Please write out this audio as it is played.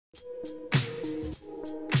Hello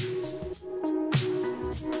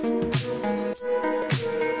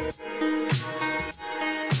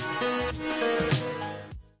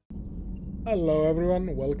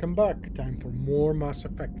everyone, welcome back. Time for more Mass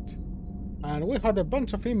Effect. And we've had a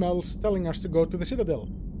bunch of emails telling us to go to the Citadel.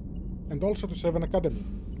 And also to Seven Academy.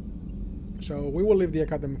 So we will leave the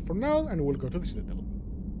Academy for now and we'll go to the Citadel.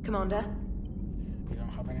 Commander? We don't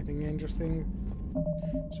have anything interesting.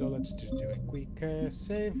 So let's just do a quick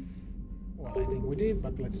save. Well, I think we did,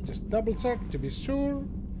 but let's just double check to be sure.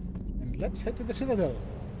 And let's head to the Citadel.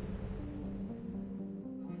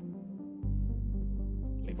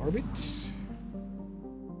 Leave orbit.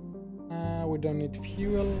 We don't need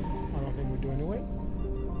fuel. I don't think we do anyway.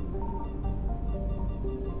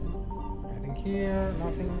 Anything here?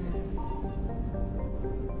 Nothing.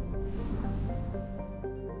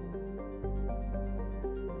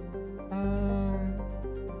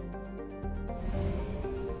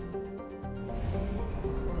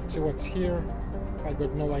 Let's see what's here. I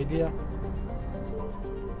got no idea.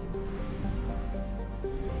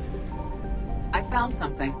 I found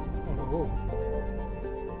something. Oh.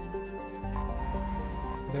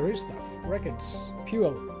 There is stuff. Records.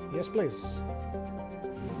 Fuel. Yes, please.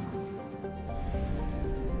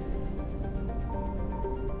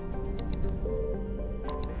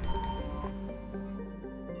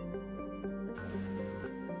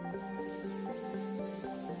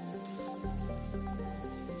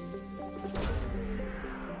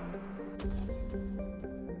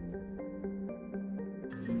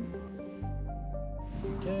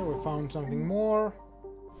 Okay, we found something more.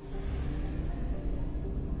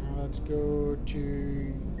 Let's go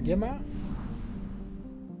to Gemma.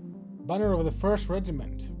 Banner of the 1st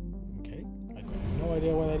Regiment. Okay, I got no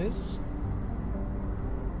idea what that is.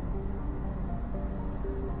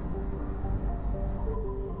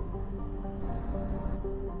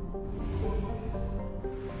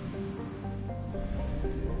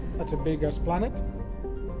 That's a big ass planet.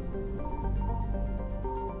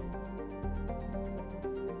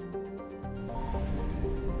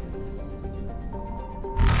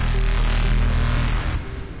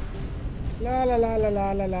 La la la la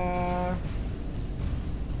la la la.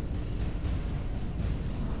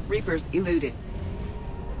 Reapers eluded.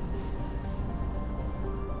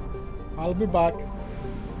 I'll be back.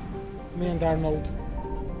 Me and Arnold.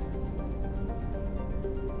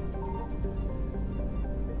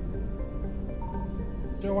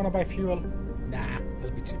 Do you want to buy fuel? Nah,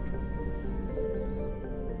 it'll be cheap.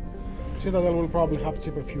 Citadel will probably have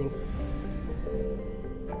cheaper fuel.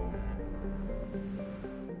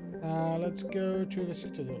 Let's go to the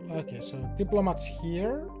Citadel. Okay, so diplomats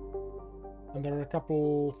here. And there are a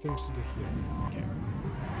couple things to do here. Okay.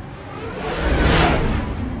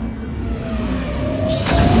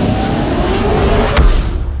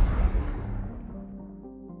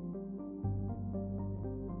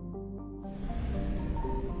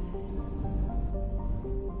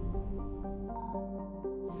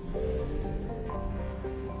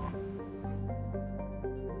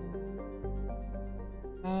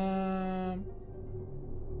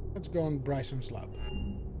 Let's go on Bryson's lab.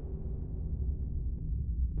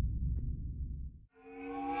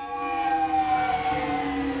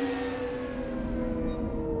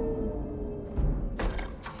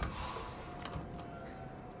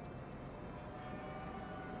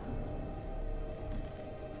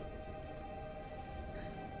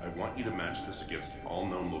 I want you to match this against all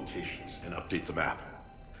known locations and update the map.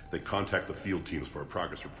 Then contact the field teams for a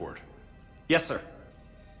progress report. Yes, sir.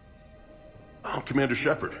 Oh, Commander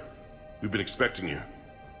Shepard. We've been expecting you.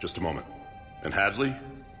 Just a moment. And Hadley?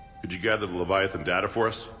 Could you gather the Leviathan data for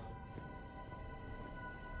us?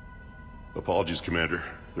 Apologies, Commander.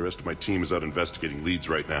 The rest of my team is out investigating leads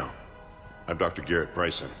right now. I'm Dr. Garrett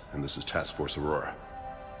Bryson, and this is Task Force Aurora.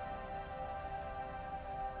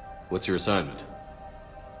 What's your assignment?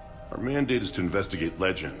 Our mandate is to investigate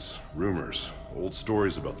legends, rumors, old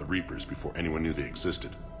stories about the Reapers before anyone knew they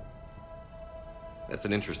existed. That's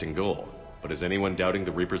an interesting goal. But is anyone doubting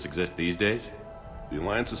the Reapers exist these days? The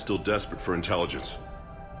Alliance is still desperate for intelligence.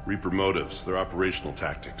 Reaper motives, their operational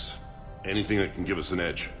tactics. Anything that can give us an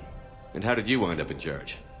edge. And how did you wind up in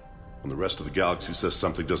charge? When the rest of the galaxy says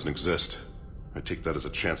something doesn't exist, I take that as a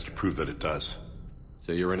chance to prove that it does.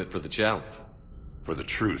 So you're in it for the challenge? For the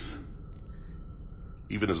truth.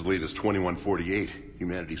 Even as late as 2148,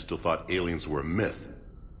 humanity still thought aliens were a myth.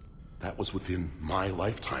 That was within my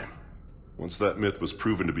lifetime. Once that myth was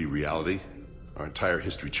proven to be reality, our entire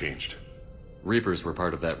history changed. Reapers were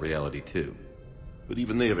part of that reality too. But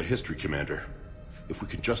even they have a history, Commander. If we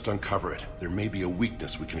can just uncover it, there may be a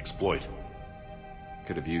weakness we can exploit.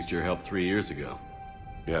 Could have used your help 3 years ago.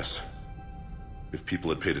 Yes. If people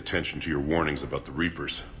had paid attention to your warnings about the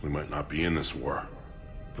Reapers, we might not be in this war.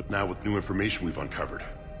 But now with new information we've uncovered,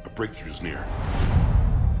 a breakthrough's near.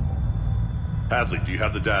 Hadley, do you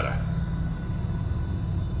have the data?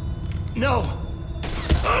 No!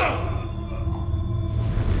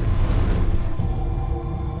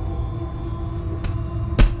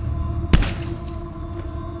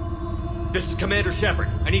 This is Commander Shepard.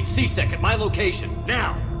 I need C-Sec at my location,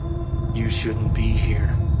 now! You shouldn't be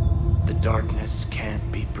here. The darkness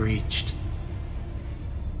can't be breached.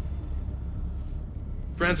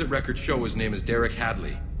 Transit records show his name is Derek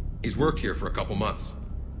Hadley. He's worked here for a couple months.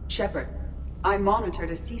 Shepard, I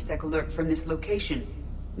monitored a C-Sec alert from this location.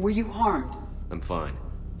 Were you harmed? I'm fine.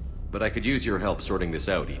 But I could use your help sorting this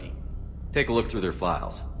out, EDI. Take a look through their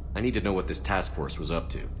files. I need to know what this task force was up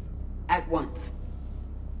to. At once.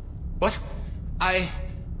 What?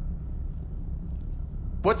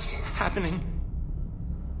 What's happening?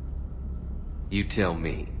 You tell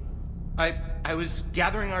me. I was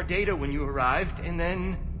gathering our data when you arrived, and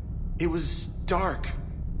then it was dark.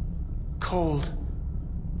 Cold.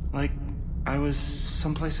 Like I was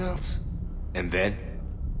someplace else. And then?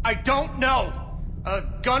 I don't know! A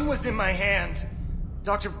gun was in my hand.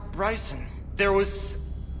 Dr. Bryson, there was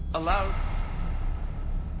a loud...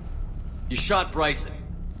 You shot Bryson.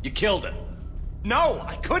 You killed him. No,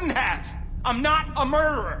 I couldn't have! I'm not a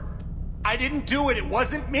murderer! I didn't do it, it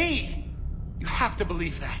wasn't me! You have to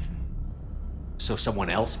believe that. So someone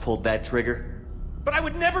else pulled that trigger? But I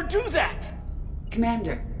would never do that!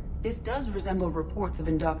 Commander, this does resemble reports of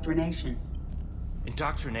indoctrination.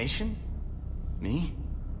 Indoctrination? Me?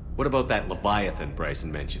 What about that Leviathan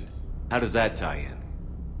Bryson mentioned? How does that tie in?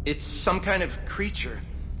 It's some kind of creature.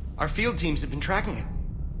 Our field teams have been tracking it.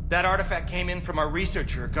 That artifact came in from our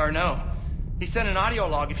researcher, Garneau. He sent an audio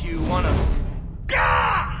log if you wanna...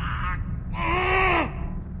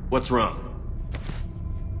 What's wrong?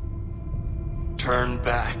 Turn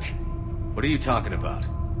back. What are you talking about?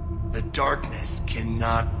 The darkness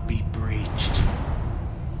cannot be breached.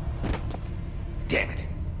 Damn it.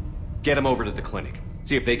 Get him over to the clinic.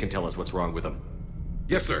 See if they can tell us what's wrong with him.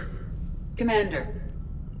 Yes, sir. Commander,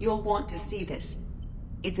 you'll want to see this.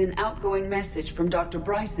 It's an outgoing message from Dr.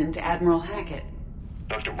 Bryson to Admiral Hackett.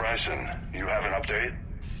 Dr. Bryson, you have an update?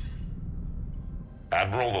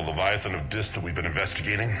 Admiral, the Leviathan of Dis that we've been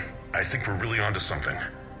investigating, I think we're really onto something.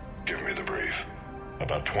 Give me the brief.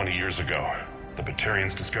 About 20 years ago, the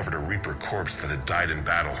Batarians discovered a Reaper corpse that had died in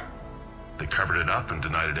battle. They covered it up and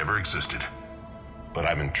denied it ever existed. But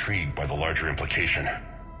I'm intrigued by the larger implication.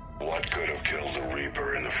 What could have killed the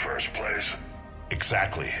Reaper in the first place?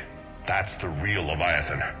 Exactly. That's the real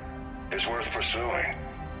Leviathan. It's worth pursuing.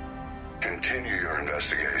 Continue your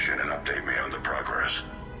investigation and update me on the progress.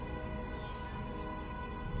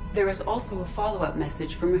 There is also a follow-up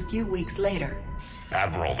message from a few weeks later.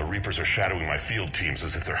 Admiral, the Reapers are shadowing my field teams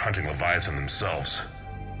as if they're hunting Leviathan themselves.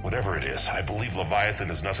 Whatever it is, I believe Leviathan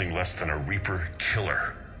is nothing less than a Reaper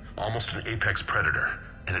killer. Almost an apex predator,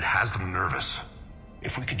 and it has them nervous.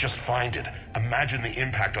 If we could just find it, imagine the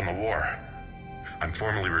impact on the war. I'm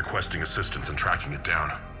formally requesting assistance in tracking it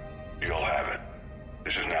down. You'll have it.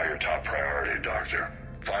 This is now your top priority, Doctor.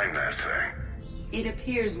 Find that thing. It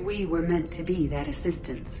appears we were meant to be that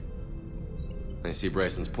assistance. I see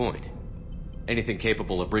Bryson's point. Anything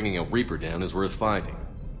capable of bringing a Reaper down is worth finding.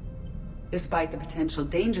 Despite the potential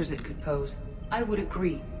dangers it could pose, I would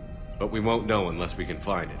agree. But we won't know unless we can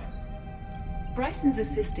find it. Bryson's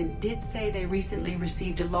assistant did say they recently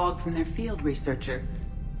received a log from their field researcher.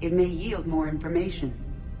 It may yield more information.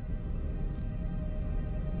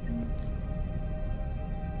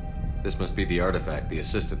 This must be the artifact the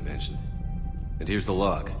assistant mentioned. And here's the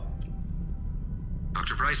log.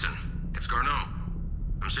 Dr. Bryson, it's Garneau.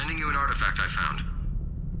 I'm sending you an artifact I found.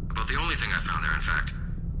 About the only thing I found there, in fact.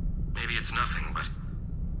 Maybe it's nothing, but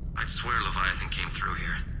I'd swear Leviathan came through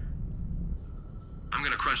here. I'm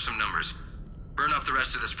gonna crunch some numbers. Burn up the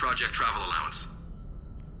rest of this project travel allowance.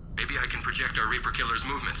 Maybe I can project our Reaper killer's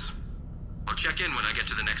movements. I'll check in when I get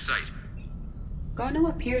to the next site. Garneau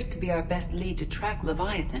appears to be our best lead to track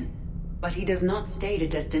Leviathan, but he does not state a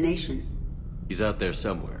destination. He's out there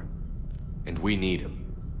somewhere. And we need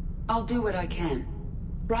him. I'll do what I can.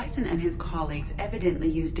 Bryson and his colleagues evidently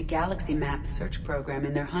used a galaxy map search program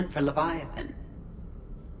in their hunt for Leviathan.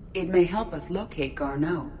 It may help us locate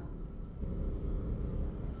Garneau.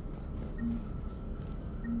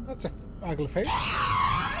 That's a ugly face.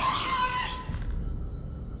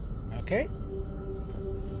 Okay.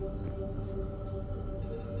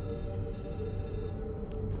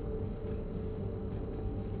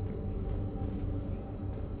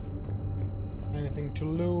 Anything to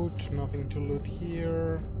loot? loot. Nothing to loot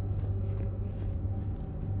here.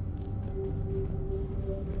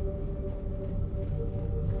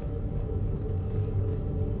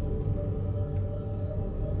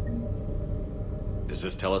 Does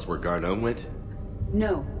this tell us where Garneau went?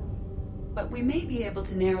 No. But we may be able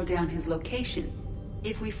to narrow down his location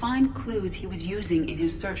if we find clues he was using in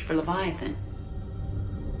his search for Leviathan.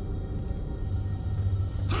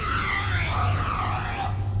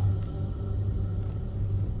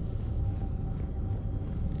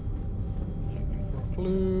 Looking for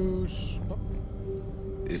clues. Oh,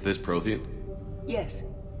 Is this Prothean? Yes.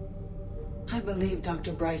 I believe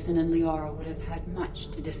Dr. Bryson and Liara would have had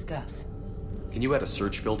much to discuss. Can you add a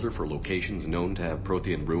search filter for locations known to have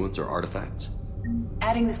Prothean ruins or artifacts?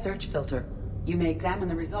 Adding the search filter, you may examine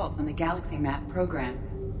the results on the Galaxy Map program.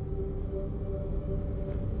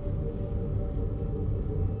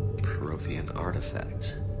 Prothean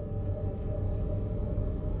artifacts.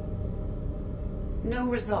 No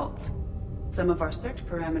results. Some of our search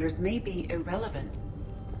parameters may be irrelevant.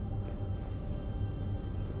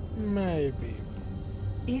 maybe.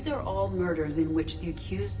 These are all murders in which the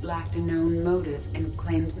accused lacked a known motive and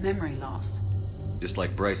claimed memory loss. Just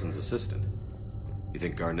like Bryson's assistant. You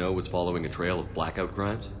think Garneau was following a trail of blackout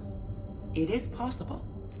crimes? It is possible.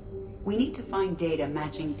 We need to find data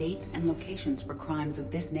matching dates and locations for crimes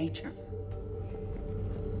of this nature.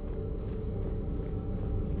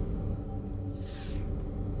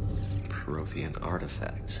 Prothean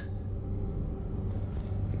artifacts.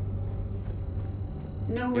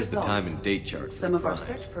 No Here's results. the time and date chart for Some the of our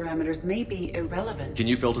crimes. search parameters may be irrelevant. Can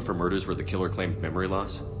you filter for murders where the killer claimed memory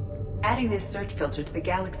loss? Adding this search filter to the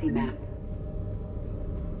Galaxy Map.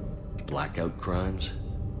 Blackout crimes?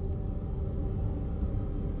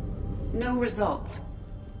 No results.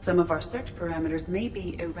 Some of our search parameters may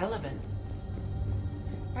be irrelevant.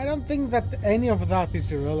 I don't think that any of that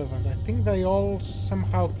is irrelevant. I think they all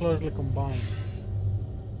somehow closely combine.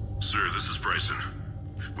 Sir, this is Bryson.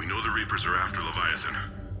 We know the Reapers are after Leviathan.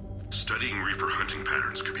 Studying Reaper hunting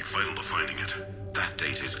patterns could be vital to finding it. That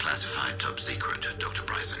data is classified top secret, Dr.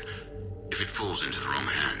 Bryson. If it falls into the wrong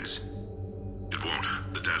hands... It won't.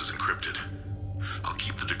 The data's encrypted. I'll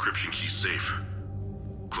keep the decryption key safe.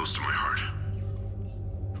 Close to my heart.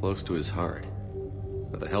 Close to his heart.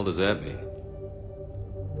 What the hell does that mean?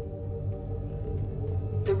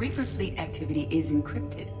 The Reaper fleet activity is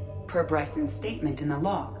encrypted, per Bryson's statement in the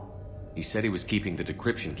log. He said he was keeping the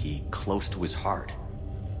decryption key close to his heart.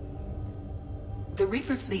 The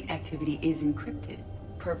Reaper fleet activity is encrypted,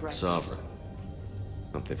 per Bryson. Sovereign.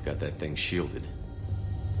 Hope they've got that thing shielded.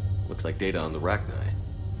 Looks like data on the Rachni.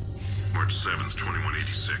 March 7th,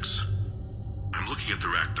 2186. I'm looking at the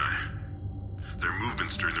Rachni. Their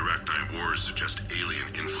movements during the Rachni Wars suggest alien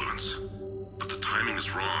influence. But the timing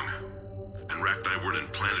is wrong. And Rachni weren't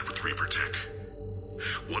implanted with Reaper tech.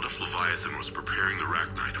 What if Leviathan was preparing the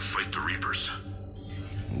Rachni to fight the Reapers?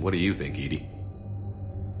 What do you think, Edie?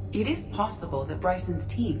 It is possible that Bryson's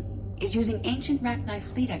team is using ancient Rachni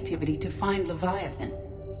fleet activity to find Leviathan.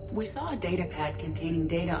 We saw a data pad containing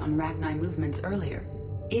data on Rachni movements earlier.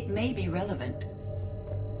 It may be relevant.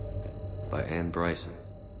 By Anne Bryson.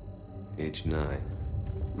 Age 9.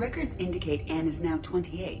 Records indicate Anne is now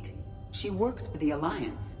 28. She works for the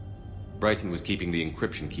Alliance. Bryson was keeping the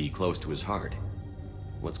encryption key close to his heart.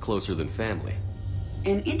 What's closer than family?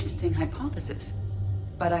 An interesting hypothesis.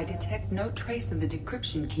 But I detect no trace of the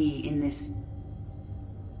decryption key in this...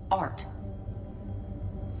 art.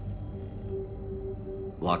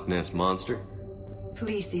 Loch Ness Monster?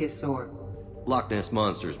 Plesiosaur. Loch Ness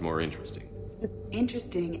Monster is more interesting.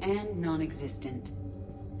 Interesting and non-existent.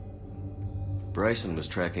 Bryson was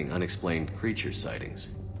tracking unexplained creature sightings.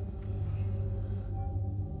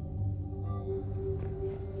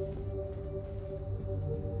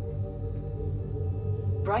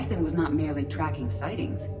 Bryson was not merely tracking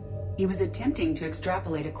sightings. He was attempting to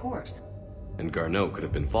extrapolate a course. And Garneau could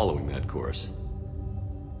have been following that course.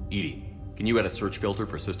 Edie, can you add a search filter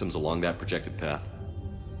for systems along that projected path?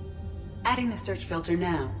 Adding the search filter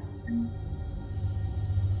now.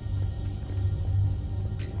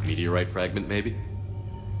 Meteorite fragment, maybe?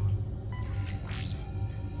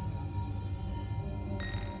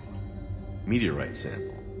 Meteorite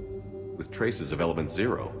sample. With traces of element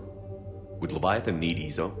 0. Would Leviathan need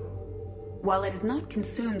EZO? While it is not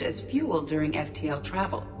consumed as fuel during FTL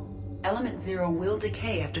travel, Element 0 will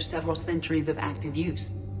decay after several centuries of active use.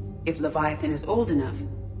 If Leviathan is old enough,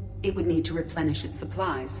 it would need to replenish its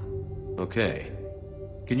supplies. Okay.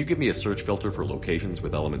 Can you give me a search filter for locations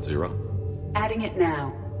with element 0? Adding it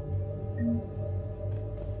now.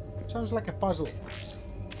 Sounds like a puzzle.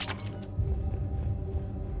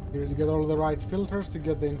 You need to get all the right filters to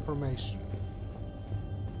get the information.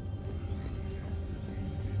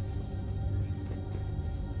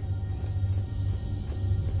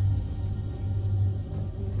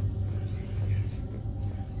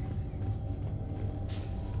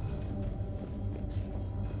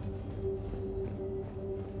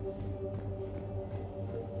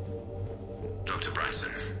 Dr.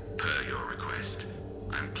 Bryson, per your request,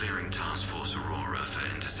 I'm clearing Task Force Aurora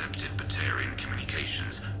for intercepted Batarian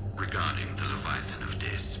communications regarding the Leviathan of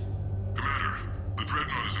Dis. Commander, the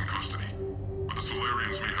Dreadnought is in custody, but the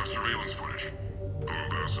Solarians may have surveillance footage. Our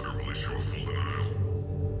ambassador will issue a full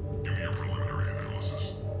denial. Give me your preliminary analysis.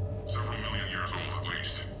 Several million years old at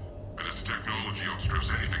least, and its technology outstrips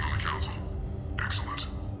anything on the Council. Excellent.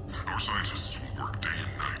 Our scientists will work day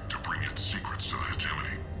and night to bring its secrets to the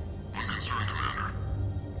hegemony. One concern, Commander.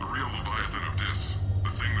 The real Leviathan of Dis,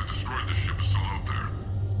 the thing that destroyed the ship, is still out there,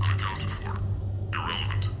 unaccounted for.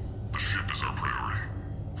 Irrelevant. The ship is our priority.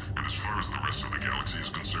 And as far as the rest of the galaxy is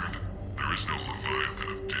concerned, there is no Leviathan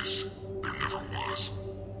of Dis. There never was.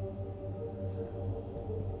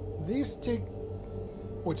 This chick,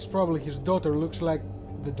 which is probably his daughter, looks like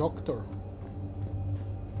the Doctor.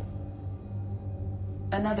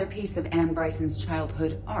 Another piece of Anne Bryson's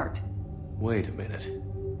childhood art. Wait a minute.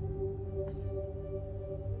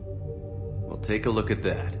 Well, take a look at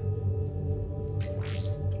that.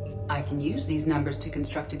 I can use these numbers to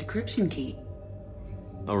construct a decryption key.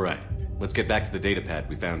 All right, let's get back to the datapad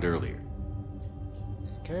we found earlier.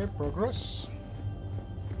 Okay, progress.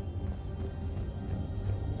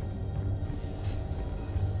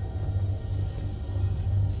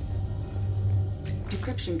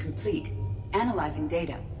 Decryption complete. Analyzing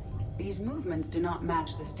data. These movements do not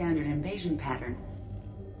match the standard invasion pattern.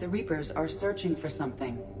 The Reapers are searching for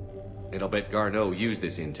something. And I'll bet Garneau used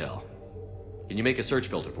this intel. Can you make a search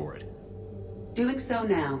filter for it? Doing so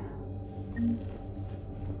now.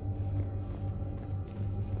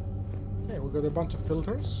 Okay, we got a bunch of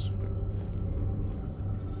filters.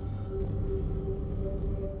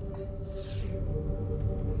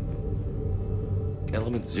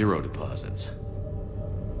 Element 0 deposits.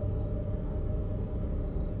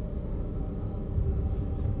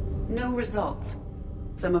 No results.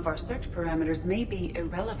 Some of our search parameters may be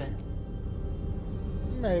irrelevant.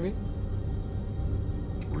 Maybe.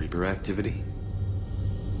 Reaper activity?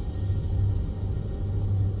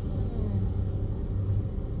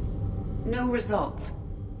 No results.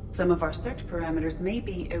 Some of our search parameters may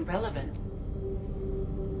be irrelevant.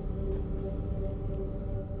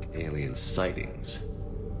 Alien sightings.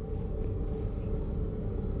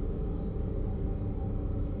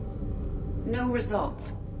 No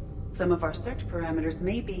results. Some of our search parameters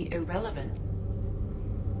may be irrelevant.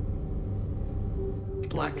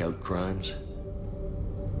 Blackout crimes?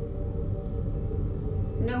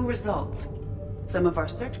 No results. Some of our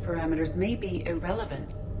search parameters may be irrelevant.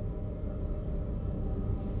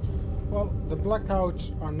 Well, the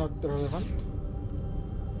blackouts are not relevant.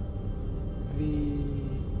 The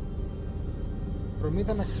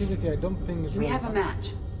Promethean activity I don't think is We relevant. have a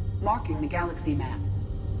match, marking the galaxy map.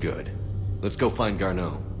 Good. Let's go find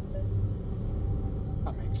Garneau.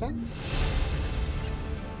 That makes sense.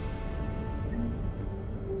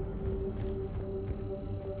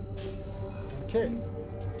 Okay.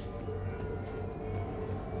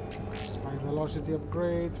 High velocity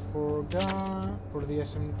upgrade for for the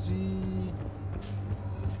SMG.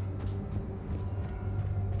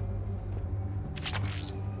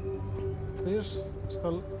 This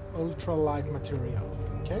still ultra light material.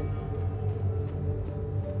 Okay.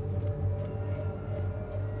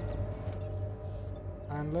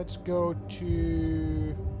 And let's go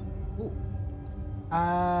to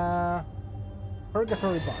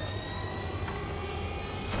Purgatory Bar.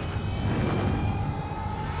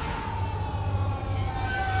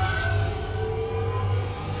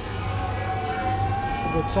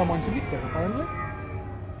 We got someone to meet there, apparently.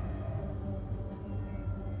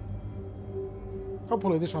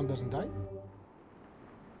 Hopefully this one doesn't die.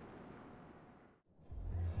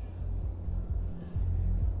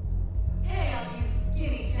 Hey, all you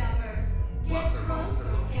skinny jumpers. Get drunk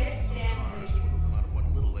or get dancing. No matter what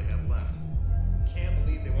little they have left. Can't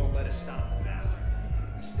believe they won't let us stop the bastard.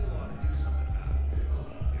 We still ought to do something about it.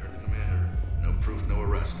 You heard the commander. No proof, no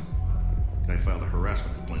arrest. Guy filed a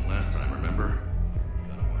harassment complaint last time, remember?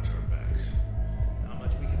 Gotta watch our backs. Not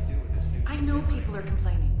much we can do with this new... I know people are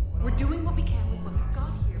complaining. We're doing what we can with what we've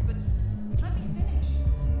got here, but let me finish.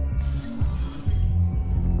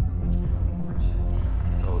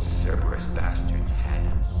 Those Cerberus bastards had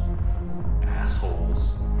us.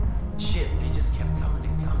 Assholes. Shit, they just kept coming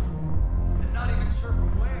and coming. I'm not even sure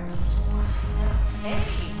from where. Hey,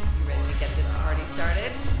 you ready to get this party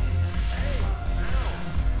started? Hey, now.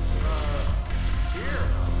 Here.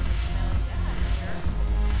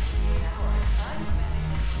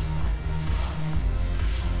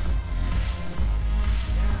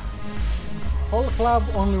 Whole club,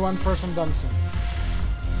 only one person dancing.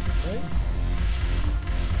 Okay.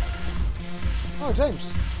 Oh,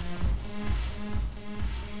 James.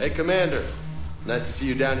 Hey, Commander. Nice to see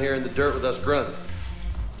you down here in the dirt with us grunts.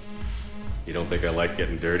 You don't think I like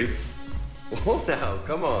getting dirty? Oh, now,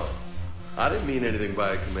 come on. I didn't mean anything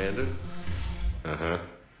by it, Commander. Uh-huh.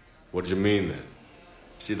 What'd you mean, then?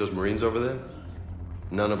 See those Marines over there?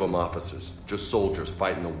 None of them officers, just soldiers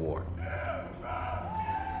fighting the war.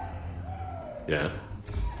 Yeah?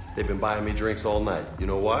 They've been buying me drinks all night. You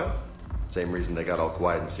know why? Same reason they got all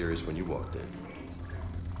quiet and serious when you walked in.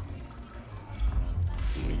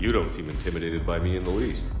 You don't seem intimidated by me in the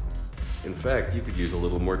least. In fact, you could use a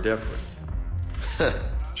little more deference.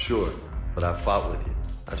 Sure, but I've fought with you.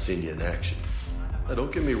 I've seen you in action. Now,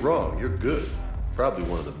 don't get me wrong, you're good. Probably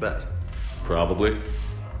one of the best. Probably.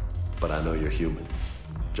 But I know you're human.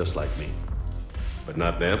 Just like me. But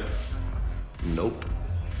not them? Nope.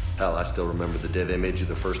 Hell, I still remember the day they made you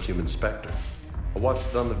the first human Spectre. I watched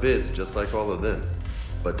it on the vids, just like all of them.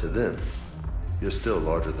 But to them, you're still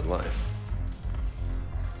larger than life.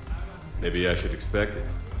 Maybe I should expect it.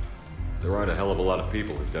 There aren't a hell of a lot of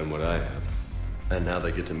people who've done what I have. And now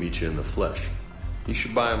they get to meet you in the flesh. You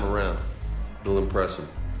should buy them around. It'll impress them.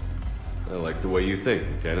 I like the way you think,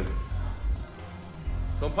 Lieutenant.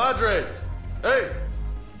 Compadres! Hey!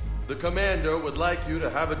 The Commander would like you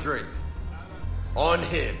to have a drink. On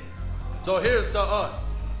him. So here's to us.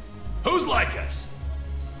 Who's like us?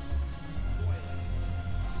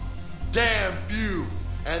 Damn few,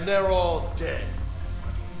 and they're all dead.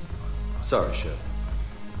 Sorry, Shep.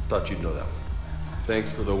 Thought you'd know that one.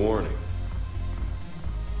 Thanks for the warning.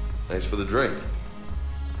 Thanks for the drink.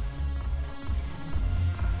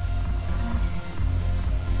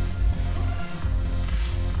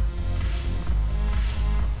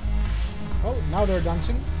 Oh, now they're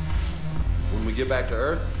dancing. When we get back to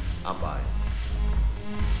Earth, I'm buying.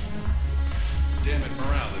 Damn it,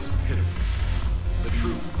 morale is pitiful. The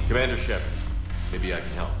truth. Commander Shepard, maybe I can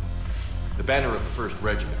help. The banner of the 1st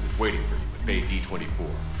Regiment is waiting for you at Bay D-24.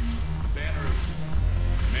 The banner of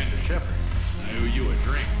Commander Shepard. I owe you a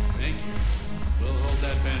drink. Thank you. We'll hold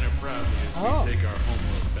that banner proudly as we take our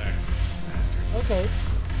homeworld back from these bastards. Okay.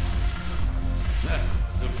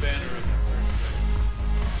 The banner of the 1st Regiment.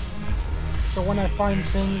 So when I find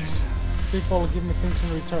things, people give me things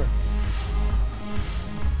in return.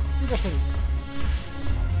 Interesting.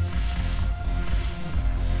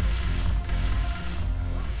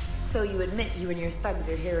 So you admit you and your thugs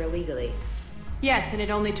are here illegally? Yes, and it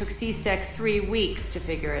only took C-Sec 3 weeks to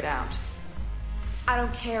figure it out. I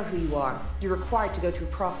don't care who you are. You're required to go through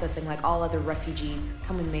processing like all other refugees.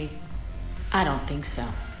 Come with me. I don't think so.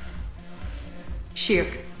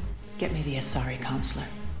 Shirk, get me the Asari consular.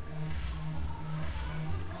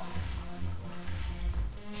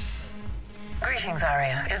 Greetings,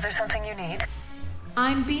 Arya. Is there something you need?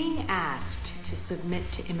 I'm being asked to submit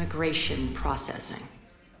to immigration processing.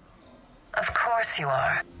 Of course you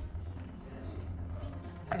are.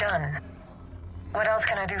 Done. What else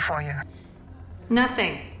can I do for you?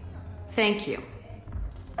 Nothing. Thank you.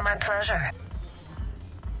 My pleasure.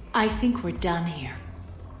 I think we're done here.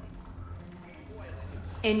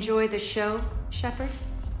 Enjoy the show, Shepard?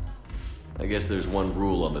 I guess there's one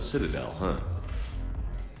rule on the Citadel, huh?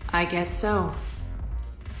 I guess so.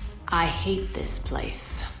 I hate this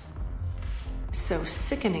place. So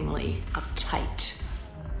sickeningly uptight.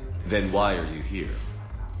 Then why are you here?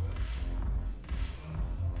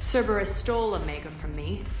 Cerberus stole Omega from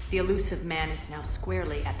me. The elusive man is now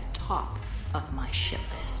squarely at the top of my shit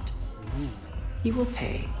list. He will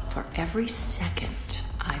pay for every second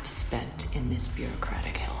I've spent in this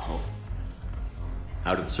bureaucratic hellhole.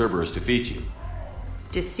 How did Cerberus defeat you?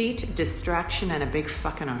 Deceit, distraction, and a big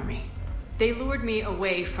fucking army. They lured me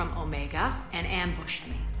away from Omega and ambushed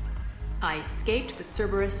me. I escaped, but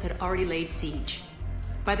Cerberus had already laid siege.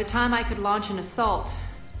 By the time I could launch an assault,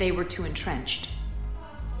 they were too entrenched.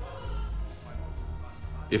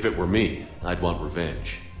 If it were me, I'd want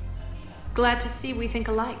revenge. Glad to see we think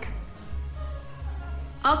alike.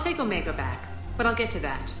 I'll take Omega back, but I'll get to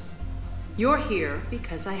that. You're here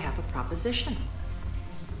because I have a proposition.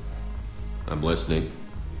 I'm listening.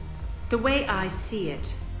 The way I see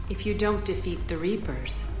it, if you don't defeat the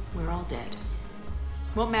Reapers, we're all dead.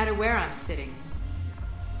 Won't matter where I'm sitting.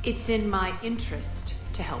 It's in my interest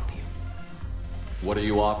to help you. What are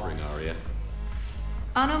you offering, Arya?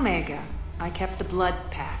 On Omega, I kept the Blood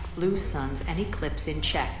Pack, Blue Suns, and Eclipse in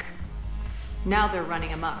check. Now they're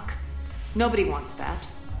running amok. Nobody wants that.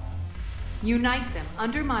 Unite them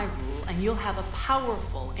under my rule, and you'll have a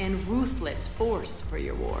powerful and ruthless force for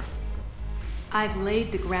your war. I've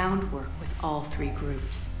laid the groundwork with all three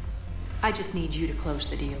groups. I just need you to close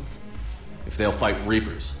the deals. If they'll fight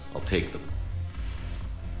Reapers, I'll take them.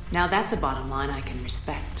 Now that's a bottom line I can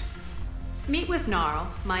respect. Meet with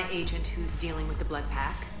Gnarl, my agent who's dealing with the Blood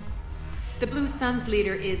Pack. The Blue Suns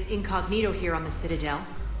leader is incognito here on the Citadel.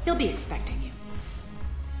 He'll be expecting you.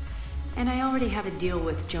 And I already have a deal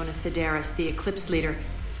with Jonas Sidaris, the Eclipse leader.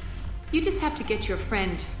 You just have to get your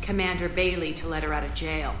friend, Commander Bailey, to let her out of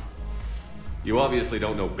jail. You obviously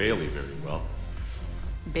don't know Bailey very well.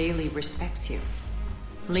 Bailey respects you.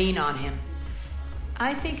 Lean on him.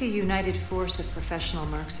 I think a united force of professional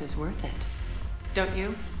mercs is worth it. Don't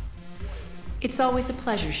you? It's always a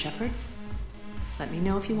pleasure, Shepard. Let me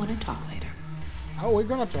know if you want to talk later. Oh, we're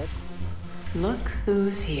gonna talk. Look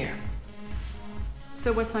who's here.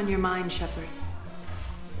 So what's on your mind, Shepard?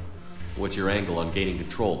 What's your angle on gaining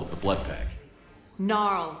control of the Blood Pack?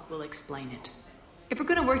 Gnarl will explain it. If we're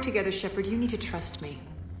gonna work together, Shepard, you need to trust me.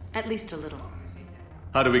 At least a little.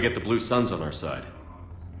 How do we get the Blue Suns on our side?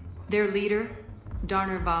 Their leader,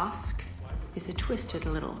 Darner Vosk, is a twisted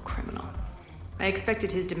little criminal. I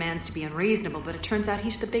expected his demands to be unreasonable, but it turns out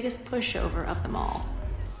he's the biggest pushover of them all.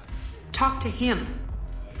 Talk to him.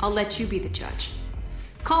 I'll let you be the judge.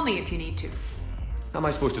 Call me if you need to. How am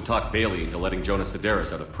I supposed to talk Bailey into letting Jonas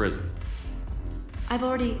Sidaris out of prison? I've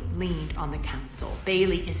already leaned on the council.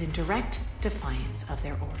 Bailey is in direct defiance of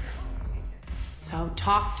their order. So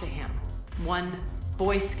talk to him. One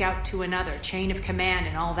Boy Scout to another, chain of command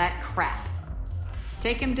and all that crap.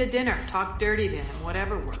 Take him to dinner, talk dirty to him,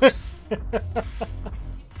 whatever works.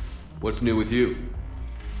 What's new with you?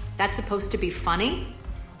 That's supposed to be funny?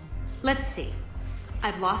 Let's see.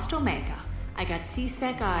 I've lost Omega. I got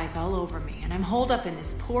C-Sec eyes all over me, and I'm holed up in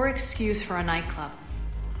this poor excuse for a nightclub.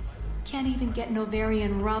 Can't even get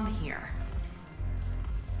Novarian rum here.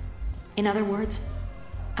 In other words,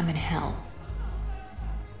 I'm in hell.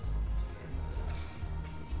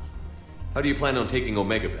 How do you plan on taking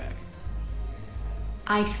Omega back?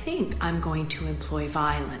 I think I'm going to employ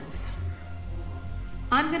violence.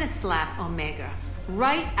 I'm gonna slap Omega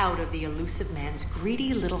right out of the elusive man's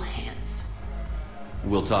greedy little hands.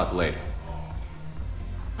 We'll talk later.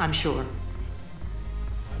 I'm sure.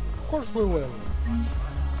 Of course we will.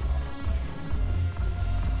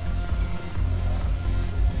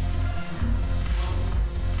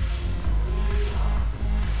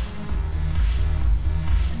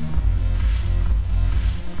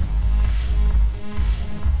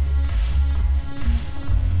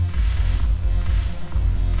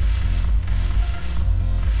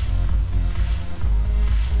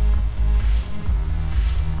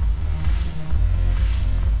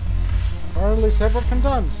 Apparently Shepard can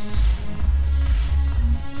dance.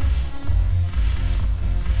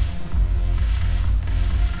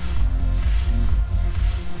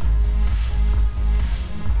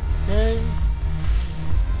 Okay.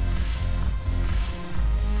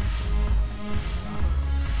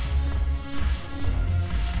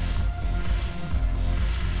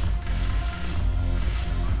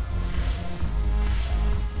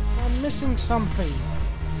 I'm missing something.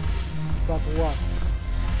 But what?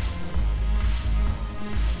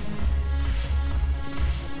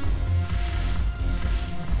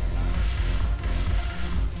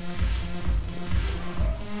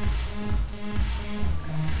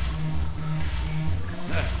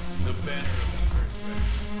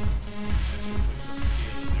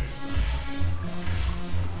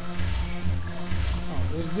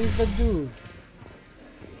 Is this the dude?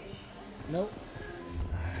 Nope.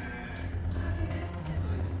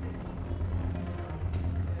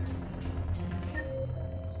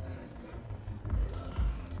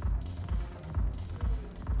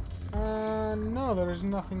 No, there is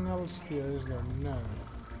nothing else here, is there? No.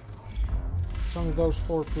 It's only those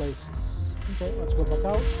 4 places. Okay, let's go back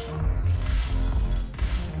out.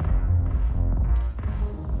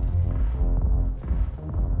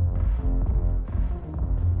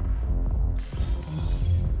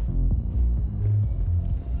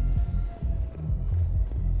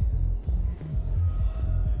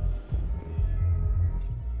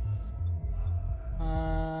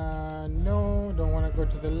 No, don't want to go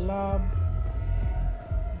to the lab.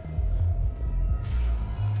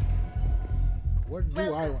 Where do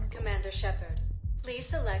I want to go? Commander Shepard. Please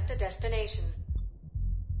select a destination.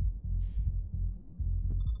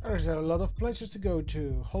 There's a lot of places to go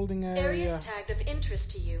to. Holding area. Areas tagged of interest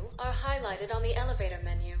to you are highlighted on the elevator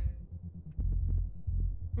menu.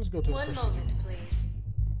 Let's go to One the Presidium. moment, please.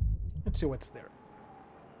 Let's see what's there.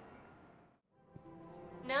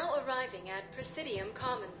 Now arriving at Presidium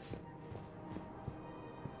Commons.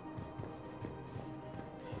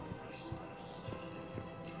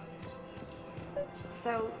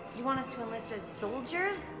 So, you want us to enlist as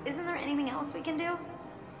soldiers? Isn't there anything else we can do?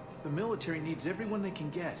 The military needs everyone they can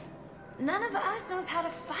get. None of us knows how to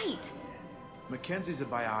fight. Mackenzie's a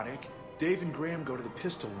biotic. Dave and Graham go to the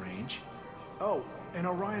pistol range. Oh, and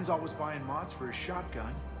Orion's always buying mods for his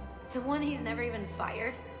shotgun. The one he's never even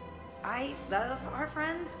fired? I love our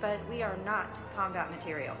friends, but we are not combat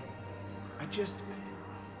material. I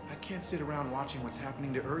can't sit around watching what's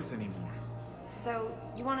happening to Earth anymore. So,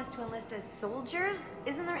 you want us to enlist as soldiers?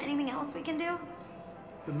 Isn't there anything else we can do?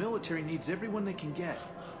 The military needs everyone they can get.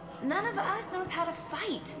 None of us knows how to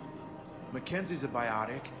fight. Mackenzie's a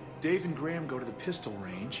biotic. Dave and Graham go to the pistol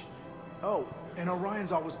range. Oh, and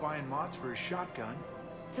Orion's always buying mods for his shotgun.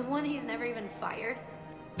 The one he's never even fired?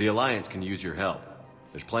 The Alliance can use your help.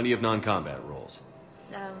 There's plenty of non-combat roles.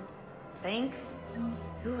 Thanks.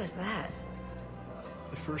 Who was that?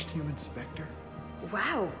 The first human Spectre.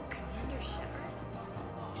 Wow, Commander Shepard.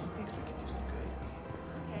 He thinks we can do some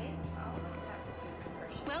good. Okay, I'll look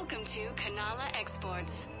at that. Welcome to Kanala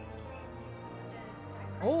Exports.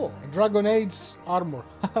 Oh, Dragon Age's armor.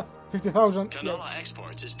 50,000. Kanala Yes.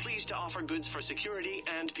 Exports is pleased to offer goods for security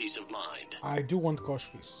and peace of mind. I do want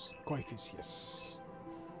Coifis, yes.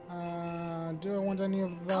 Do I want any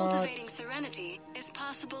of that? Cultivating serenity is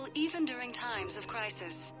possible even during times of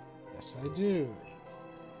crisis. Yes, I do.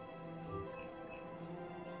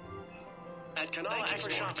 At Kanala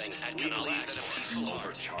Exports, we believe that a peaceful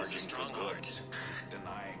heart is a strong heart.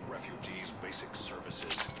 Denying refugees basic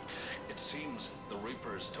services. It seems the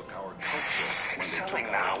Reapers took our culture when they took Selling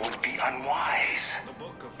now would be unwise. the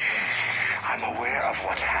book of I'm aware of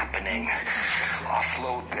what's happening.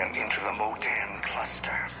 Offload them into the Motan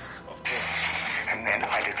cluster. And then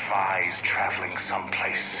I'd advise traveling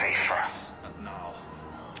someplace safer. And now,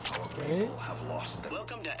 our Okay. people have lost them.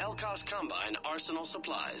 Welcome to Elkos Combine Arsenal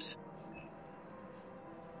Supplies.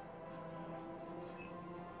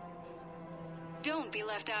 Don't be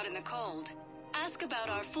left out in the cold. Ask about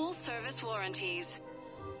our full service warranties.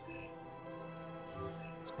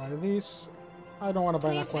 Let's buy this. I don't want to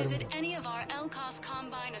buy an Please aquarium. visit any of our Elkos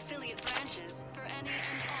Combine affiliate branches for any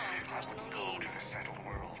and all personal needs.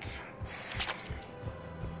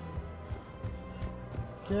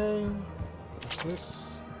 Okay. What's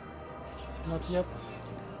this? Not yet.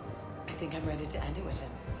 I think I'm ready to end it with him.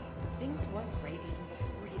 Things weren't great even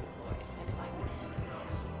before he deployed, and if I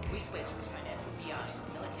pretend we switch from financial VIs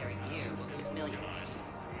to military gear, we'll lose millions.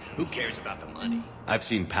 Who cares about the money? I've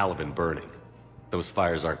seen Palaven burning. Those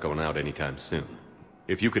fires aren't going out anytime soon.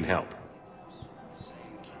 If you can help.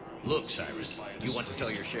 Look, Cyrus, you want to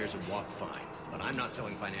sell your shares and walk fine, but I'm not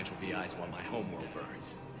selling financial VIs while my homeworld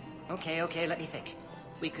burns. Okay, let me think.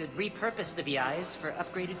 We could repurpose the VIs for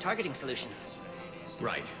upgraded targeting solutions.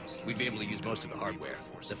 Right. We'd be able to use most of the hardware.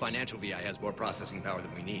 The financial VI has more processing power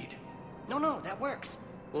than we need. No, that works.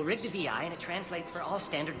 We'll rig the VI and it translates for all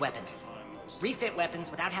standard weapons. Refit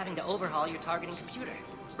weapons without having to overhaul your targeting computer.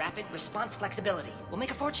 Rapid response flexibility. We'll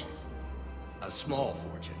make a fortune. A small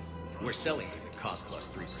fortune. We're selling these at cost plus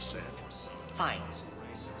 3%. Fine.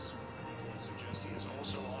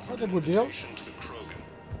 That's a good deal.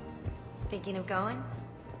 Thinking of going?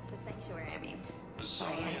 To Sanctuary, I mean.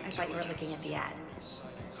 Sorry, I thought you were looking at the ad.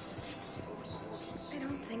 I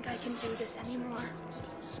don't think I can do this anymore.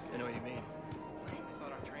 I know what you mean.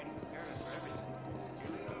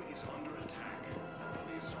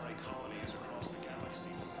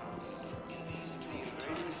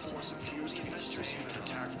 Force appears to be the same that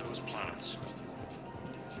attacked those planets.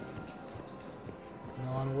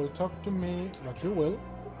 No one will talk to me, but you will.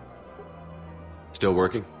 Still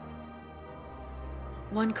working?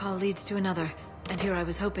 One call leads to another, and here I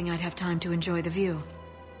was hoping I'd have time to enjoy the view.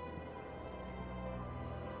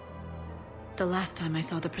 The last time I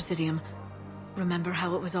saw the Presidium, remember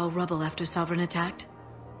how it was all rubble after Sovereign attacked?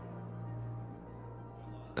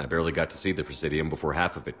 I barely got to see the Presidium before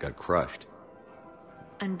half of it got crushed.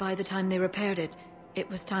 And by the time they repaired it, it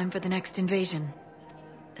was time for the next invasion.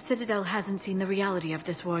 Citadel hasn't seen the reality of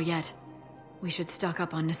this war yet. We should stock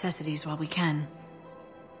up on necessities while we can.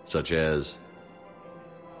 Such as?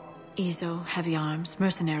 EZO, heavy arms,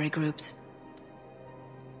 mercenary groups.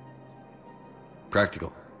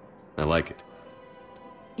 Practical. I like it.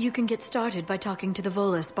 You can get started by talking to the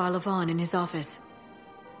Volus Barlavan in his office.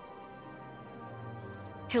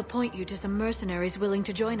 He'll point you to some mercenaries willing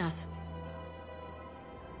to join us.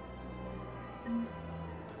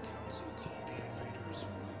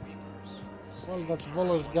 Well, that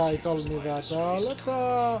Volos guy told me that let's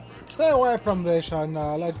stay away from this and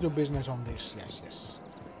let's do business on this. Yes, yes.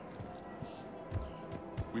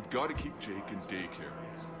 We've got to keep Jake in daycare.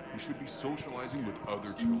 He should be socializing with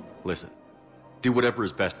other children. Listen, do whatever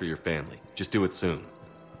is best for your family. Just do it soon.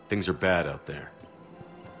 Things are bad out there.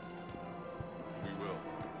 We will.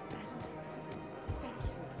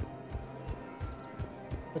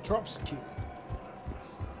 Petrovsky.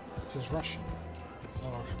 This is Russian.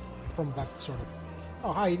 Or from that sort of...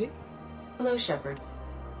 Oh, hi, Edie. Hello, Shepard.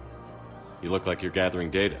 You look like you're gathering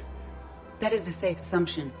data. That is a safe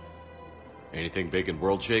assumption. Anything big and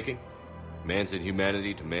world-shaking? Man's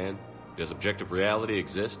inhumanity to man? Does objective reality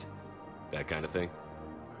exist? That kind of thing?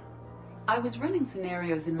 I was running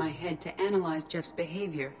scenarios in my head to analyze Jeff's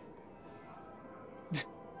behavior.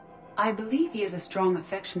 I believe he has a strong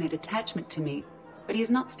affectionate attachment to me, but he has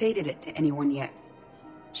not stated it to anyone yet.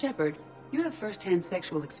 Shepard, you have first-hand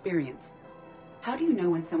sexual experience. How do you know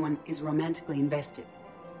when someone is romantically invested?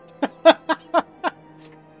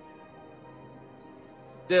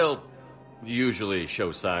 They'll usually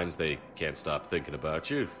show signs they can't stop thinking about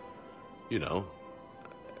you. You know,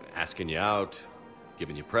 asking you out,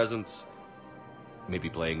 giving you presents, maybe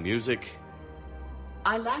playing music.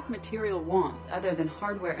 I lack material wants other than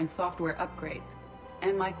hardware and software upgrades,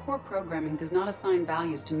 and my core programming does not assign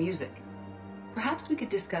values to music. Perhaps we could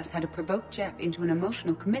discuss how to provoke Jeff into an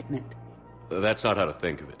emotional commitment. That's not how to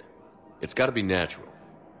think of it. It's got to be natural.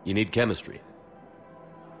 You need chemistry.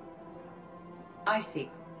 I see.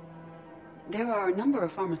 There are a number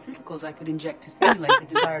of pharmaceuticals I could inject to simulate the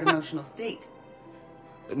desired emotional state.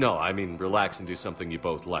 No, I mean relax and do something you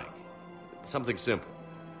both like. Something simple.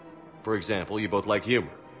 For example, you both like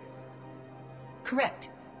humor. Correct.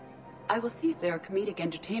 I will see if there are comedic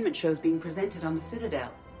entertainment shows being presented on the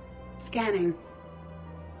Citadel. Scanning.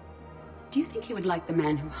 Do you think he would like The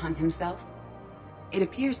Man Who Hung Himself? It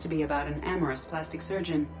appears to be about an amorous plastic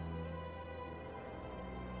surgeon.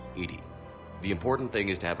 Edie, the important thing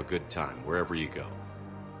is to have a good time wherever you go.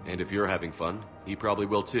 And if you're having fun, he probably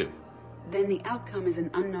will too. Then the outcome is an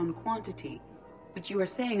unknown quantity, but you are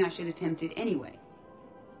saying I should attempt it anyway.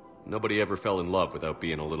 Nobody ever fell in love without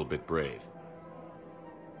being a little bit brave.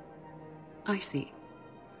 I see.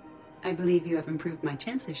 I believe you have improved my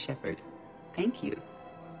chances, Shepard. Thank you.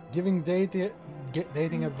 Giving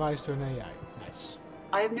dating advice to an AI. Nice.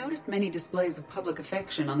 I have noticed many displays of public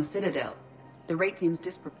affection on the Citadel. The rate seems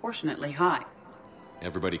disproportionately high.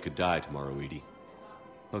 Everybody could die tomorrow, Edie.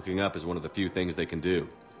 Hooking up is one of the few things they can do.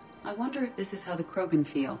 I wonder if this is how the Krogan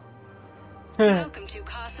feel. Welcome to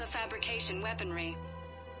Casa Fabrication Weaponry.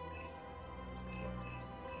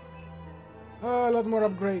 A lot more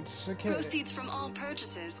upgrades. Okay. Proceeds from all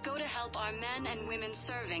purchases go to help our men and women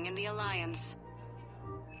serving in the Alliance.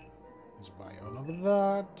 Let's buy all of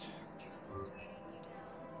that.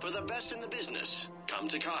 For the best in the business, come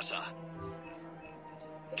to Casa.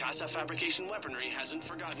 Casa Fabrication Weaponry hasn't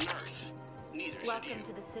forgotten Earth. Neither should you. Welcome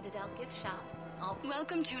to the Citadel gift shop.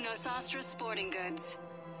 Welcome to Nosastra Sporting Goods.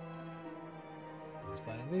 Let's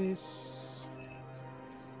buy this.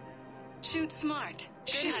 Shoot smart.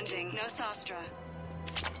 Good hunting, Nosastra.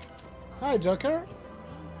 Hi, Joker.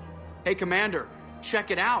 Hey, Commander.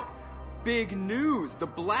 Check it out. Big news. The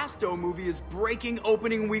Blasto movie is breaking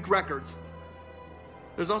opening week records.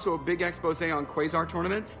 There's also a big expose on Quasar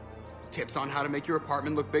tournaments, tips on how to make your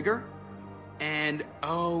apartment look bigger, and,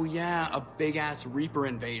 oh yeah, a big-ass Reaper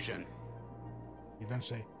invasion. You don't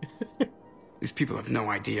say. These people have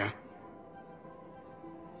no idea.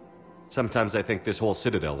 Sometimes I think this whole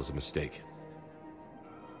Citadel is a mistake.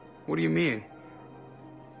 What do you mean?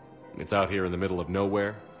 It's out here in the middle of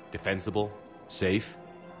nowhere, defensible, safe.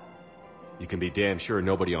 You can be damn sure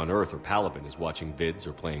nobody on Earth or Palaven is watching vids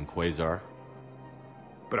or playing Quasar.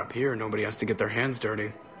 But up here, nobody has to get their hands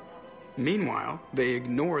dirty. Meanwhile, they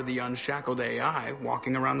ignore the unshackled AI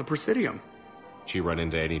walking around the Presidium. She run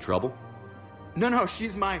into any trouble? No,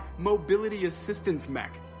 she's my mobility assistance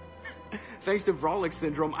mech. Thanks to Vralik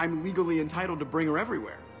syndrome, I'm legally entitled to bring her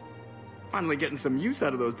everywhere. Finally getting some use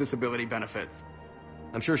out of those disability benefits.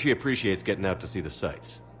 I'm sure she appreciates getting out to see the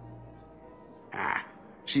sights.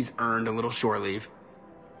 She's earned a little shore leave.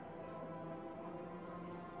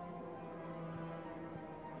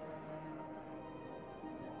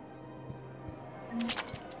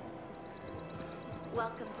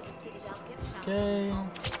 Welcome to the Citadel gift shop. Okay.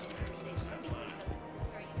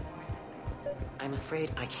 I'm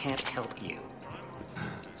afraid I can't help you.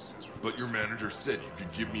 But your manager said you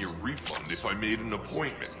could give me a refund if I made an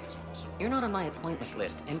appointment. You're not on my appointment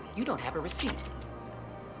list, and you don't have a receipt.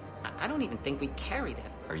 I don't even think we carry them.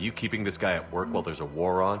 Are you keeping this guy at work while there's a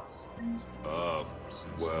war on?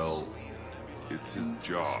 Well, It's his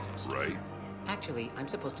job, right? Actually, I'm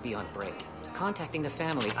supposed to be on break. Contacting the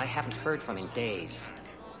family I haven't heard from in days.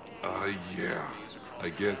 Yeah. I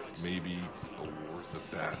guess maybe a war's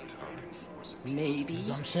a bad time. Maybe?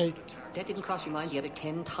 Don't say. That didn't cross your mind the other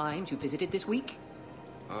 10 times you visited this week?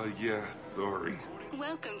 Yeah, sorry.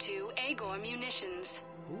 Welcome to Agor Munitions.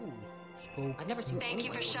 Ooh, I've never seen Thank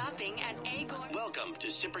you for shopping at Agor. Welcome to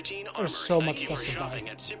Cippertine Armory. There's so much Thank you stuff for to buy. shopping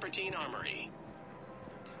at Cippertine Armory.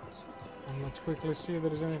 And let's quickly see if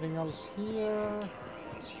there's anything else here.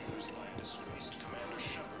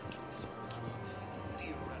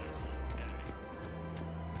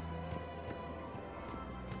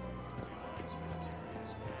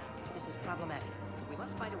 This is problematic. We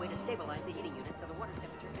must find a way to stabilize the heating unit so the water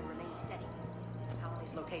temperature can remain steady. The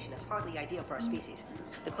colony's location is hardly ideal for our species.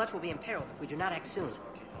 The clutch will be imperiled if we do not act soon.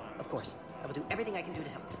 Of course, I will do everything I can do to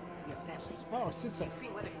help. We have family. Oh, sister.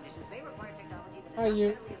 Extreme weather conditions may require technology that is Are not you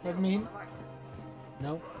readily with available me? on the market.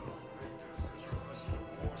 No.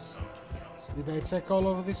 Did I check all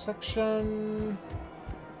of this section?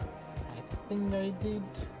 I think I did.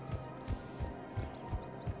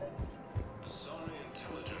 Asari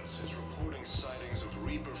Intelligence is reporting sightings of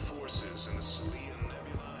Reaper forces in the Salian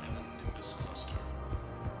Nebula and the Nimbus Cluster.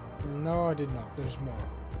 No, I did not. There's more.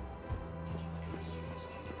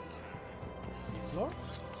 Floor?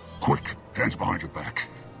 Quick, hands behind your back.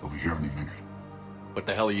 We'll be here any minute. What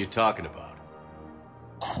the hell are you talking about?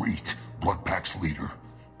 Crete, Bloodpack's leader.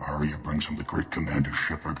 Arya brings him the great Commander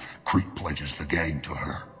Shepard. Crete pledges the gang to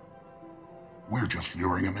her. We're just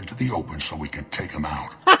luring him into the open so we can take him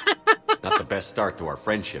out. Not the best start to our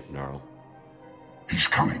friendship, Gnarl. He's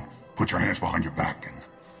coming. Put your hands behind your back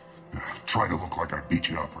and try to look like I beat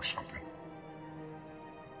you up or something.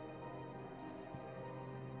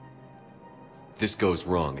 If this goes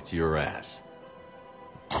wrong, it's your ass.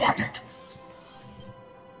 Quiet.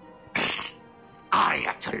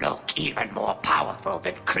 Arya to look even more powerful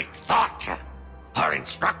than Crete thought. Her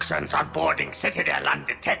instructions on boarding Citadel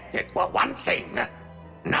undetected were one thing.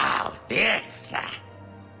 Now this.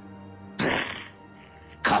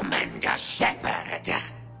 Commander Shepard,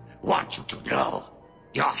 want you to know,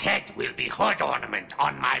 your head will be hood ornament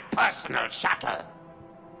on my personal shuttle.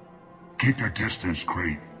 Keep your distance,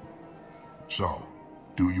 Crete. So,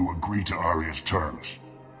 do you agree to Arya's terms?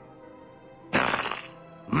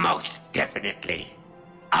 Most definitely.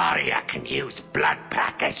 Arya can use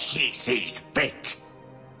Bloodpack as she sees fit.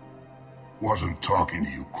 Wasn't talking to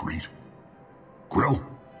you, Crete. Grill?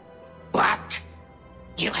 What?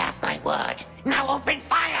 You have my word. Now open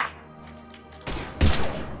fire!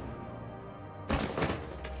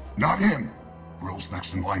 Not him. Grill's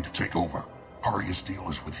next in line to take over. Arya's deal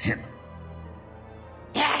is with him.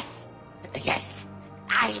 Yes. Yes.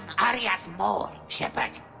 I'm Arya's mole,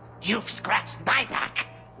 Shepard. You've scratched my back.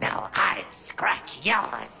 Now I'll scratch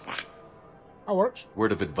yours. That works.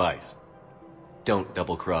 Word of advice. Don't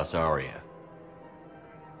double-cross Arya.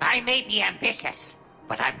 I may be ambitious,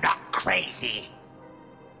 but I'm not crazy.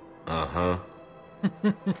 Uh-huh.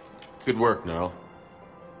 Good work, Gnarl.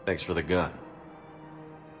 Thanks for the gun.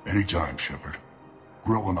 Anytime, Shepard.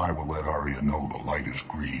 Grill and I will let Arya know the light is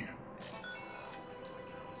green.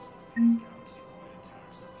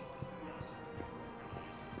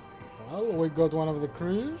 Well, we got one of the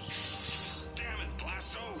crews. Damn it,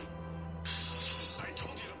 Blasto! I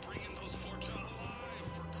told you to bring in those Forja alive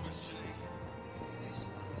for questioning.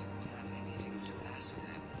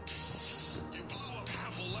 You blew up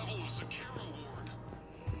half a level of Zakera Ward.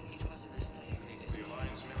 The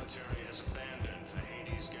Alliance military has abandoned the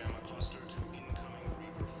Hades Gamma Cluster to incoming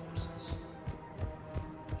Reaper forces.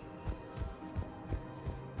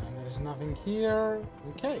 And there's nothing here.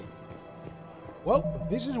 Okay. Well,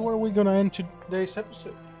 this is where we're gonna end today's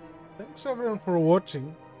episode. Thanks everyone for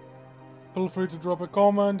watching. Feel free to drop a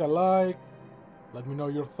comment, a like, let me know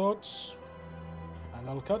your thoughts, and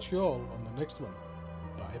I'll catch you all on the next one.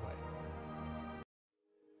 Bye bye.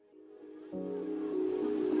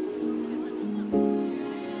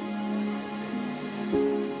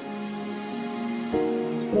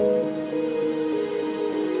 Thank you.